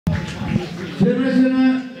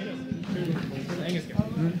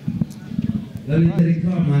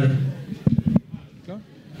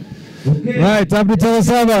Right, Abdu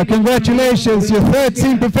Tebazalwa, congratulations, your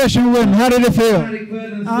 13th professional win. How did it feel?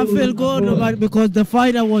 I feel good because the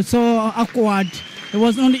fighter was so awkward. It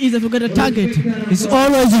was not easy to get a target. It's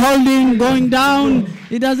always holding, going down.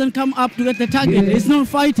 He doesn't come up to get the target. It's not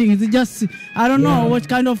fighting. It's just, I don't know what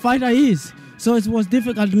kind of fighter he is. So it was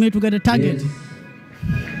difficult for me to get a target.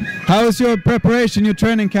 How was your preparation, your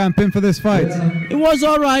training camp in for this fight? It was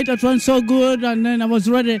all right. I trained so good, and then I was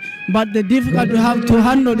ready. But the difficulty to have to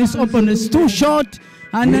handle this opponent is too short,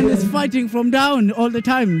 and then it's fighting from down all the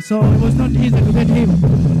time. So it was not easy to get him.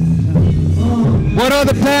 What are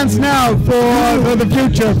the plans now for the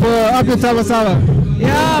future for Abdu Tebazalwa?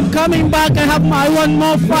 Yeah, I'm coming back. I have my one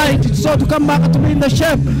more fight, so to come back to be in the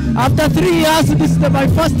shape. After 3 years, this is my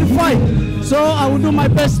first fight. So I will do my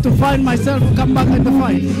best to find myself, come back in the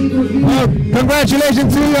fight. Well,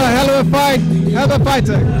 congratulations to you. Hell of a fight. Hell of a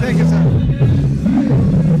fighter. Thank you.